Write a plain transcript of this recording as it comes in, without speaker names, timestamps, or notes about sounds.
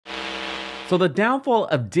So the downfall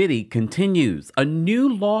of Diddy continues. A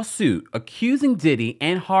new lawsuit accusing Diddy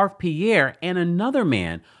and Harve Pierre and another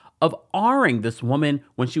man of R-ing this woman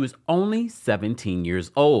when she was only 17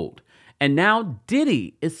 years old. And now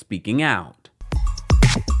Diddy is speaking out.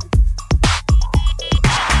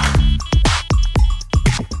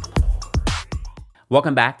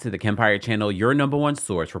 Welcome back to the Kempire channel, your #1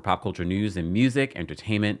 source for pop culture news and music,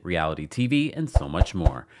 entertainment, reality TV, and so much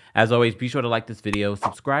more. As always, be sure to like this video,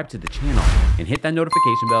 subscribe to the channel, and hit that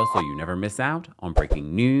notification bell so you never miss out on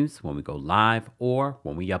breaking news when we go live or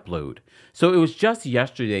when we upload. So it was just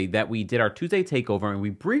yesterday that we did our Tuesday takeover and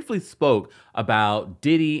we briefly spoke about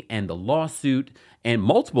Diddy and the lawsuit and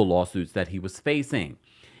multiple lawsuits that he was facing.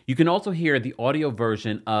 You can also hear the audio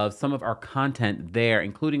version of some of our content there,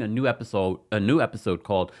 including a new episode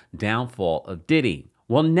called Downfall of Diddy.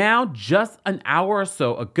 Well, now, just an hour or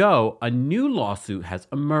so ago, a new lawsuit has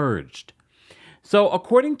emerged. So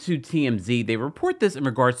according to TMZ, they report this in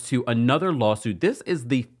regards to another lawsuit. This is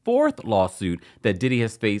the 4th lawsuit that Diddy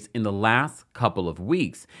has faced in the last couple of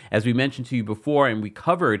weeks. As we mentioned to you before, and we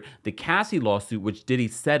covered the Cassie lawsuit, which Diddy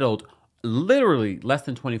settled literally less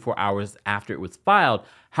than 24 hours after it was filed.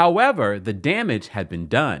 However, the damage had been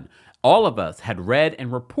done. All of us had read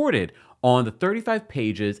and reported on the 35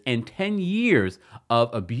 pages and 10 years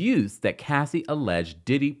of abuse that Cassie alleged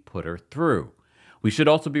Diddy put her through. We should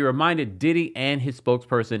also be reminded Diddy and his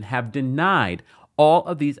spokesperson have denied all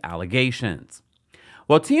of these allegations.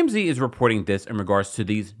 Well, TMZ is reporting this in regards to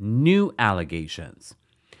these new allegations.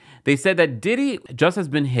 They said that Diddy just has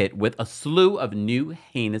been hit with a slew of new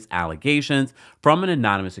heinous allegations from an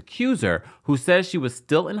anonymous accuser who says she was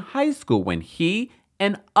still in high school when he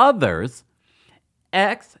and others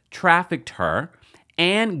trafficked her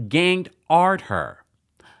and ganged-ed her.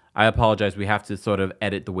 I apologize, we have to sort of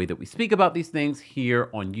edit the way that we speak about these things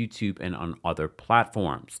here on YouTube and on other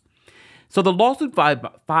platforms. So the lawsuit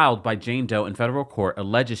filed by Jane Doe in federal court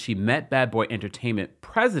alleges she met Bad Boy Entertainment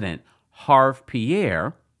president Harve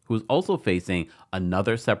Pierre, who is also facing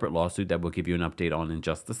another separate lawsuit that we'll give you an update on in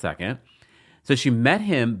just a second. So she met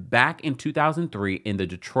him back in 2003 in the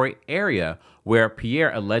Detroit area where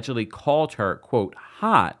Pierre allegedly called her, quote,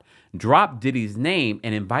 hot, dropped Diddy's name,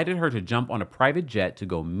 and invited her to jump on a private jet to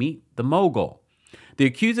go meet the mogul. The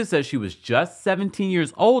accuser says she was just 17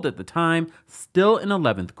 years old at the time, still in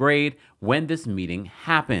 11th grade, when this meeting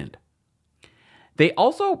happened. They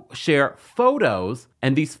also share photos,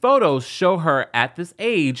 and these photos show her at this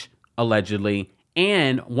age, allegedly,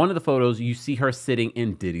 and one of the photos you see her sitting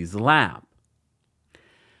in Diddy's lap.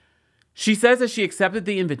 She says that she accepted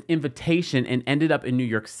the invitation and ended up in New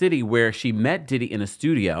York City where she met Diddy in a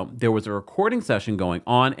studio. There was a recording session going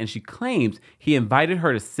on, and she claims he invited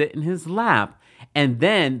her to sit in his lap, and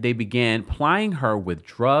then they began plying her with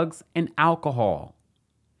drugs and alcohol.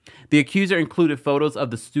 The accuser included photos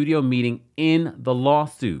of the studio meeting in the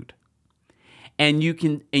lawsuit. And you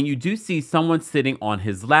do see someone sitting on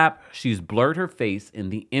his lap. She's blurred her face in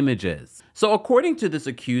the images. So according to this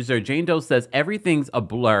accuser, Jane Doe says everything's a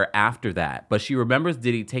blur after that, but she remembers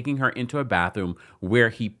Diddy taking her into a bathroom where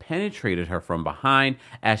he penetrated her from behind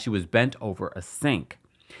as she was bent over a sink.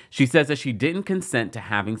 She says that she didn't consent to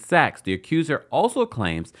having sex. The accuser also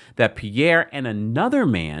claims that Pierre and another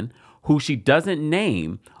man, who she doesn't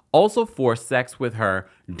name, also forced sex with her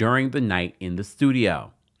during the night in the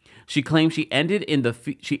studio. She claims she ended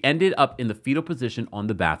up in the fetal position on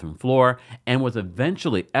the bathroom floor and was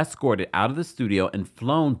eventually escorted out of the studio and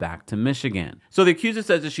flown back to Michigan. So the accuser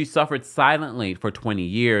says that she suffered silently for 20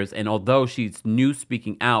 years, and although she knew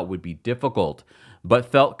speaking out would be difficult,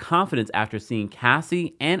 but felt confidence after seeing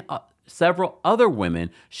Cassie and several other women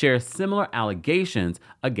share similar allegations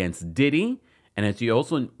against Diddy. And as you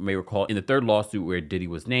also may recall, in the 3rd lawsuit where Diddy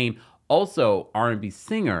was named, also R&B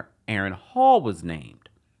singer Aaron Hall was named.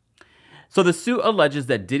 So the suit alleges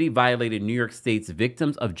that Diddy violated New York State's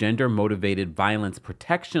Victims of Gender-Motivated Violence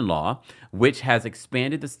Protection Law, which has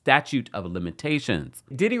expanded the statute of limitations.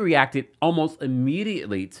 Diddy reacted almost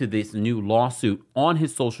immediately to this new lawsuit on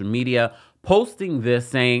his social media, posting this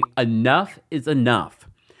saying, "Enough is enough.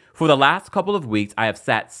 For the last couple of weeks, I have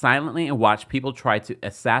sat silently and watched people try to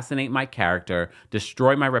assassinate my character,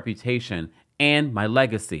 destroy my reputation, and my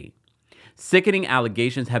legacy. Sickening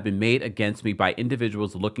allegations have been made against me by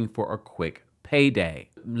individuals looking for a quick payday.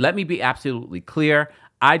 Let me be absolutely clear.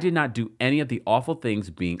 I did not do any of the awful things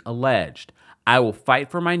being alleged. I will fight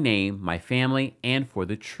for my name, my family, and for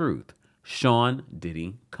the truth. Sean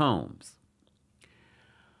Diddy Combs."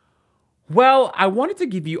 Well, I wanted to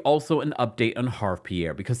give you also an update on Harve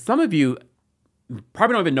Pierre because some of you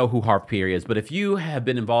probably don't even know who Harve Pierre is, but if you have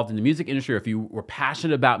been involved in the music industry, or if you were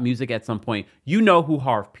passionate about music at some point, you know who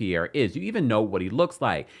Harve Pierre is. You even know what he looks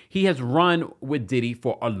like. He has run with Diddy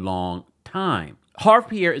for a long time. Harve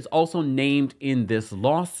Pierre is also named in this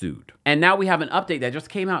lawsuit. And now we have an update that just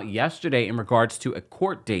came out yesterday in regards to a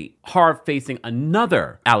court date. Harve facing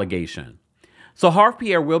another allegation. So Harve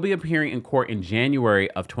Pierre will be appearing in court in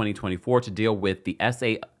January of 2024 to deal with the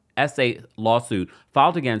SA lawsuit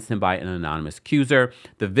filed against him by an anonymous accuser.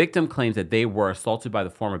 The victim claims that they were assaulted by the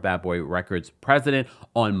former Bad Boy Records president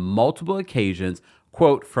on multiple occasions,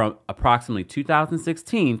 quote, from approximately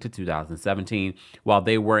 2016 to 2017, while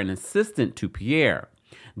they were an assistant to Pierre.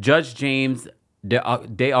 Judge James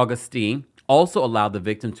De Augustine also allowed the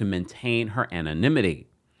victim to maintain her anonymity.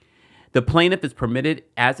 The plaintiff is permitted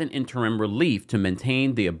as an interim relief to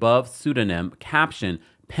maintain the above pseudonym caption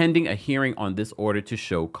pending a hearing on this order to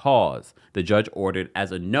show cause. The judge ordered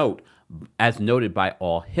as noted by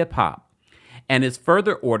All Hip Hop, and is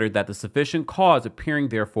further ordered that the sufficient cause appearing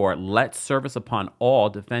therefore let service upon all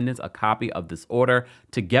defendants a copy of this order,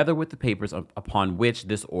 together with the papers upon which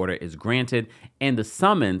this order is granted, and the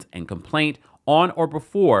summons and complaint on or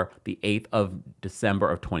before the 8th of December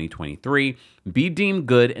of 2023 be deemed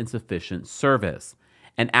good and sufficient service.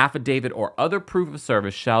 An affidavit or other proof of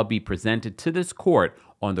service shall be presented to this court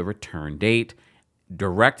on the return date,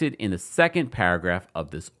 directed in the second paragraph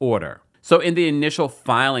of this order. So in the initial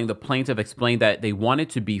filing, the plaintiff explained that they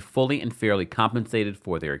wanted to be fully and fairly compensated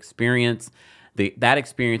for their experience. That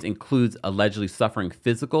experience includes allegedly suffering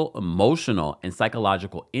physical, emotional, and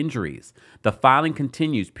psychological injuries. The filing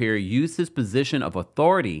continues. Pierre used his position of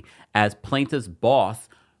authority as plaintiff's boss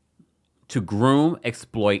to groom,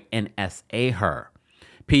 exploit, and SA her.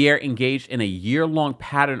 Pierre engaged in a year-long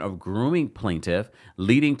pattern of grooming plaintiff,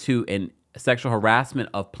 leading to sexual harassment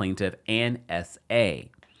of plaintiff and SA.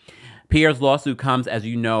 Pierre's lawsuit comes, as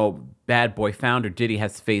you know, Bad Boy founder Diddy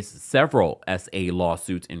has faced several SA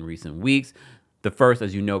lawsuits in recent weeks. The first,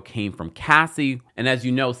 as you know, came from Cassie. And as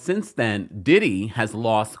you know, since then, Diddy has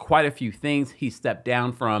lost quite a few things. He stepped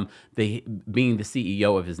down from being the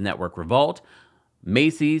CEO of his network Revolt.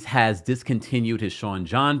 Macy's has discontinued his Sean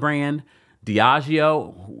John brand.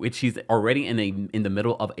 Diageo, which he's already in the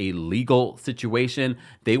middle of a legal situation,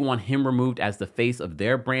 they want him removed as the face of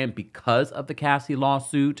their brand because of the Cassie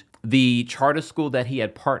lawsuit. The charter school that he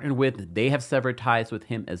had partnered with, they have severed ties with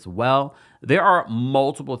him as well. There are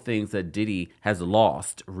multiple things that Diddy has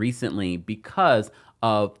lost recently because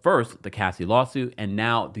of, first, the Cassie lawsuit, and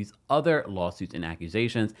now these other lawsuits and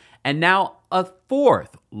accusations, and now a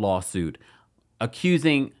fourth lawsuit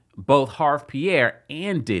accusing both Harve Pierre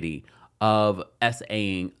and Diddy of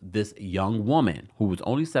SAing this young woman who was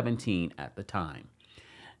only 17 at the time.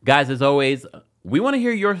 Guys, as always, we want to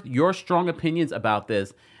hear your strong opinions about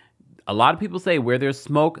this. A lot of people say where there's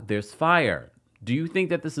smoke, there's fire. Do you think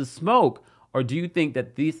that this is smoke, or do you think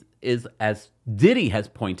that this is, as Diddy has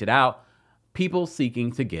pointed out, people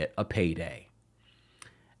seeking to get a payday?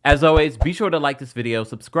 As always, be sure to like this video,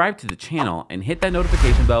 subscribe to the channel, and hit that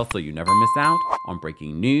notification bell so you never miss out on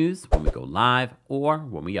breaking news when we go live or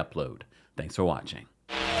when we upload. Thanks for watching.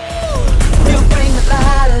 You bring the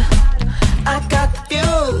lighter, I got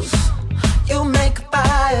the fuse.